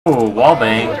Ooh,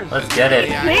 wallbang. Let's get it.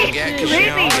 Where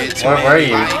were you?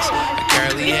 Did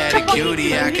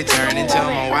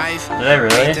I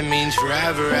really?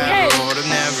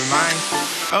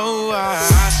 Oh,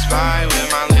 I spy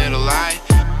with my little eye.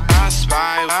 I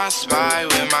spy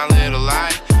with my little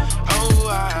eye.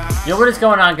 Yo, what is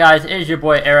going on, guys? It is your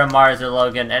boy Era Mars or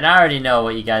Logan, and I already know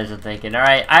what you guys are thinking.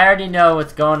 Alright, I already know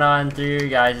what's going on through your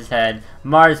guys' head.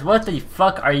 Mars, what the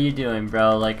fuck are you doing,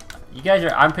 bro? Like, you guys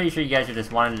are, I'm pretty sure you guys are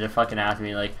just wanting to fucking ask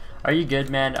me, like, are you good,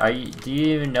 man? Do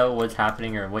you even know what's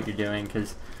happening or what you're doing?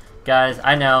 Because, guys,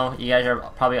 I know you guys are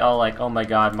probably all like, oh my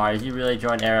god, Mars, you really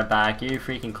joined Era back. You're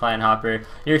freaking clan hopper.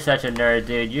 You're such a nerd,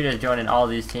 dude. You're just joining all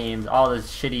these teams, all this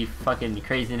shitty fucking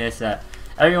craziness that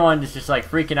everyone is just like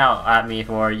freaking out at me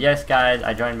for. Yes, guys,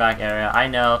 I joined back Era. I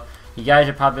know you guys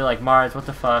are probably like, Mars, what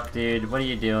the fuck, dude? What are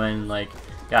you doing? Like,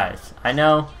 guys, I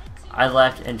know I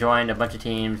left and joined a bunch of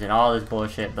teams and all this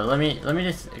bullshit, but let me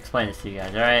just explain this to you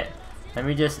guys. All right, let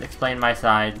me just explain my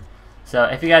side. So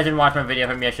if you guys didn't watch my video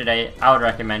from yesterday, I would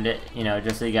recommend it, you know,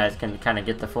 just so you guys can kind of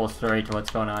get the full story to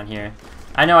what's going on here.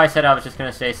 I know I said I was just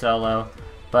gonna stay solo,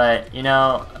 but you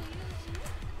know,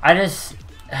 I just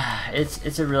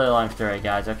it's a really long story,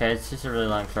 guys. Okay, it's just a really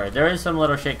long story. There is some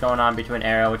little shit going on between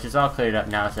Era, which is all cleared up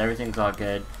now, so everything's all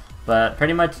good. But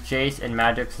pretty much Jace and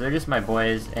Magic, so they're just my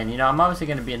boys, and you know, I'm obviously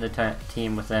gonna be in the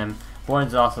team with them.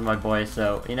 Born's also my boy,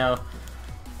 so you know,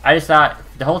 I just thought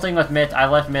the whole thing with Myth, I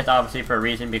left Myth obviously for a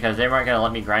reason, because they weren't gonna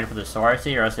let me grind for the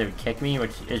Soracy, or else they would kick me,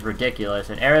 which is ridiculous.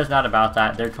 And Era's not about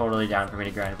that. They're totally down for me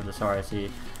to grind for the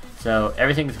Soracy, so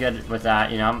everything's good with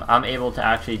that. You know, I'm able to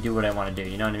actually do what I want to do.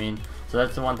 You know what I mean? So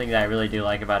that's the one thing that I really do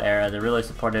like about Era. They're really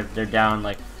supportive. They're down,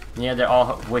 like, you know, they're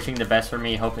all wishing the best for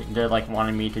me, hoping, they're like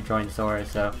wanting me to join Sora.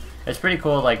 So it's pretty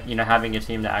cool, like, you know, having a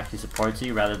team that actually supports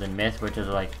you rather than Myth, which is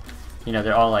like, you know,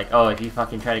 they're all like, oh, if you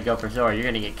fucking try to go for Sora, you're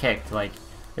gonna get kicked. Like,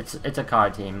 it's a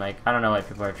COD team. Like, I don't know why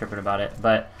people are tripping about it,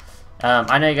 but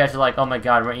I know you guys are like, oh my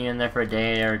god, weren't you in there for a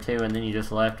day or two and then you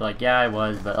just left? Like, yeah, I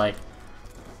was, but like,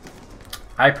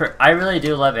 I really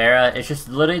do love Era. It's just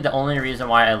literally the only reason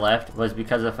why I left was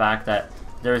because of the fact that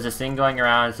there was this thing going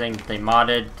around saying that they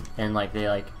modded and like they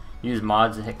like use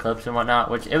mods to hit clips and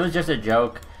whatnot, which it was just a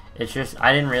joke. It's just,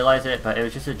 I didn't realize it, but it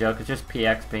was just a joke. It's just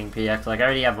PX being PX. Like, I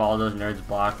already have all those nerds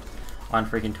blocked on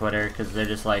freaking Twitter because they're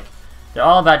just like, they're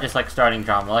all about just like starting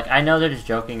drama. Like, I know they're just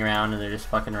joking around and they're just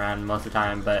fucking around most of the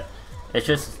time, but it's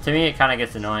just, to me, it kind of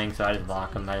gets annoying, so I just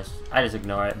block them. I just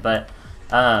ignore it. But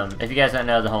if you guys don't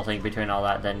know the whole thing between all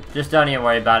that, then just don't even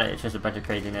worry about it. It's just a bunch of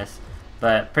craziness.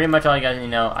 But pretty much all you guys need to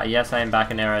know, yes, I am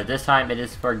back in Era. This time it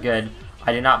is for good.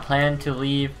 I do not plan to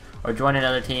leave or join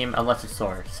another team unless it's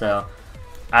Sora. So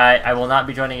I will not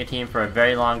be joining a team for a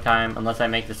very long time unless I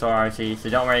make the Sora RC. So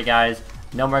don't worry, guys.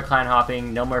 No more clan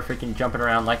hopping. No more freaking jumping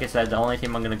around. Like I said, the only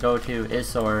team I'm going to go to is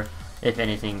Sora, if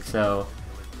anything. So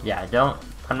yeah,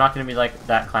 I'm not going to be like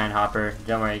that clan hopper.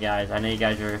 Don't worry, guys. I know you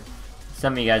guys are,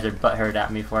 some of you guys are butthurt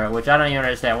at me for it, which I don't even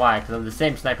understand why, because I'm the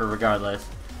same sniper regardless.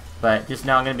 But just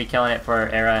know I'm going to be killing it for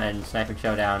Era and Sniping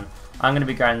Showdown. I'm going to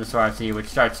be grinding the Sora RC, which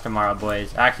starts tomorrow,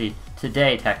 boys. Actually,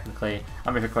 today, technically.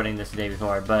 I'm just recording this the day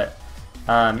before, but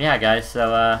yeah, guys.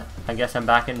 So I guess I'm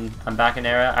back in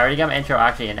Era. I already got my intro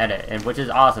actually in edit, and which is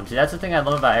awesome. See, that's the thing I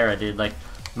love about Era, dude. Like,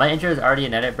 my intro is already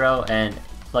in edit, bro, and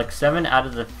like 7 out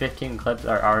of the 15 clips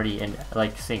are already in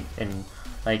like synced, and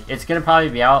like it's gonna probably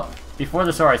be out before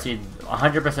the Sora RC,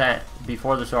 100%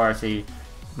 before the Sora RC.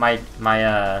 My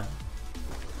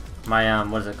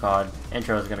what is it called?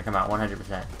 Intro is gonna come out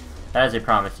 100%. That is a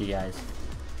promise to you guys.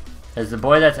 As the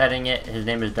boy that's editing it, his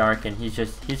name is Dark, and he's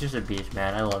just a beast,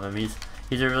 man. I love him.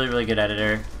 He's a really good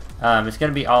editor. It's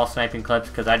gonna be all sniping clips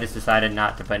because I just decided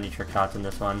not to put any trick shots in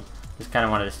this one. Just kind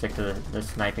of wanted to stick to the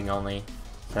sniping only.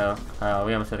 So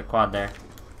we almost hit a quad there.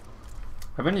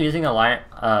 I've been using a lot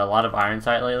of Iron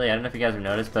Sight lately. I don't know if you guys have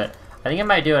noticed, but I think I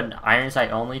might do an Iron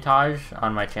Sight only Taj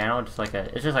on my channel. It's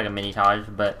just like a mini Taj,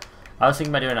 but I was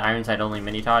thinking about doing an Iron Sight only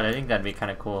mini Taj. I think that'd be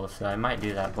kind of cool, so I might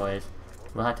do that, boys.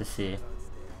 We'll have to see.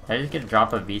 Did I just get a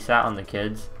drop of VSAT on the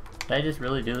kids? Did I just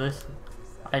really do this?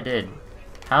 I did.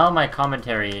 How am I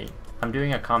commentary? I'm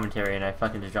doing a commentary and I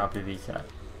fucking just dropped a VSAT.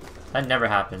 That never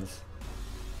happens.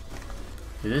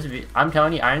 Dude, I'm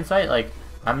telling you, Iron Sight, like,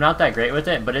 I'm not that great with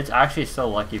it, but it's actually so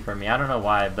lucky for me. I don't know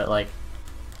why, but like,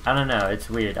 I don't know.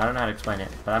 It's weird. I don't know how to explain it,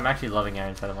 but I'm actually loving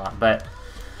Iron Sight a lot. But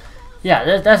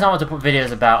yeah, that's not what the video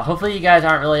is about. Hopefully you guys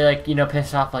aren't really, like, you know,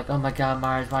 pissed off, like, oh my god,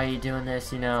 Mars, why are you doing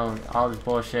this, you know, all this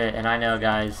bullshit. And I know,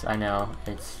 guys, I know,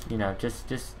 it's, you know,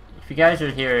 just, if you guys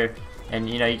are here, and,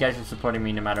 you know, you guys are supporting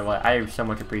me no matter what, I so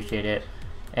much appreciate it.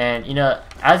 And, you know,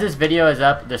 as this video is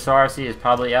up, the Sora RC is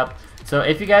probably up. So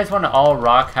if you guys want to all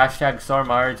rock hashtag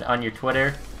SoraMars on your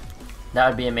Twitter, that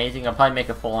would be amazing. I'll probably make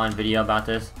a full-on video about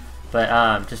this.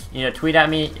 But just, you know, tweet at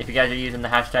me if you guys are using the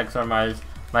hashtag SoarMars.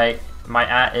 My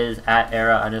 @ is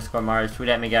 @era_Mars. Tweet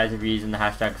at me, guys, if you're using the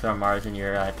hashtag SoarMars in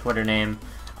your Twitter name.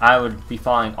 I would be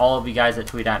following all of you guys that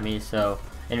tweet at me. So,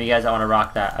 and if you guys want to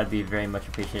rock that, I'd be very much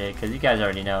appreciated, because you guys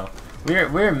already know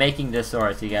we're making this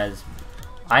Soar. So you guys,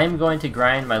 I am going to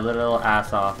grind my little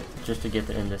ass off just to get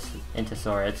into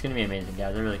Soar. It's gonna be amazing,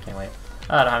 guys. I really can't wait.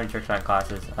 Oh, I don't have any trick shot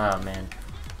classes. Oh man.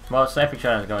 Well, Sniper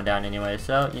Shot is going down anyway,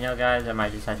 so, you know, guys, I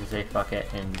might just have to say fuck it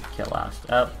and kill last.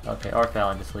 Oh, okay, or fail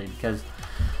and just leave, because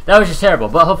that was just terrible.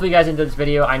 But hopefully you guys enjoyed this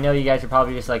video. I know you guys are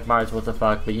probably just like, Mars, what the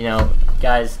fuck? But, you know,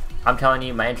 guys, I'm telling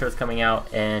you, my intro is coming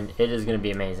out, and it is going to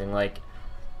be amazing. Like,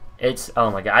 it's, oh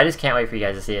my god, I just can't wait for you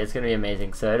guys to see it. It's going to be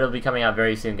amazing. So it'll be coming out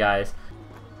very soon, guys.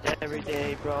 Every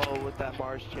day, bro, with that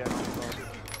Mars check.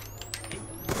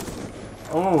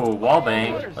 Oh,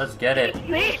 wallbang. Let's get it.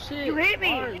 You hit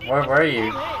me! Where were you?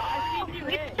 You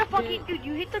hit the fucking dude,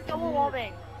 you hit the double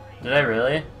wallbang. Did I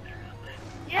really?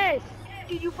 Yes!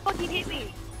 Dude, you fucking hit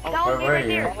me. Oh, That was me where right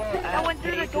were you? there. I went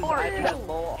through the door.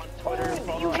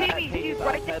 You hit me, dude,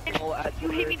 right there. You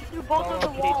hit me through both of the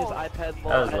walls. That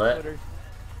was lit.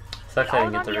 Sucks I I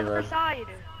didn't was get on the the other reload. side.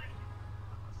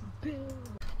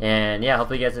 And yeah,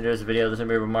 hopefully you guys enjoyed this video. This is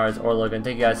me, Mars or Logan.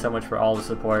 Thank you guys so much for all the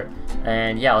support.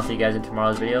 And yeah, I'll see you guys in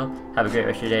tomorrow's video. Have a great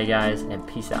rest of your day, guys, and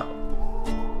peace out.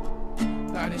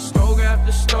 Got it stove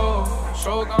after stove,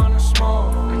 so gonna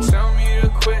smoke. They tell me to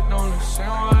quit.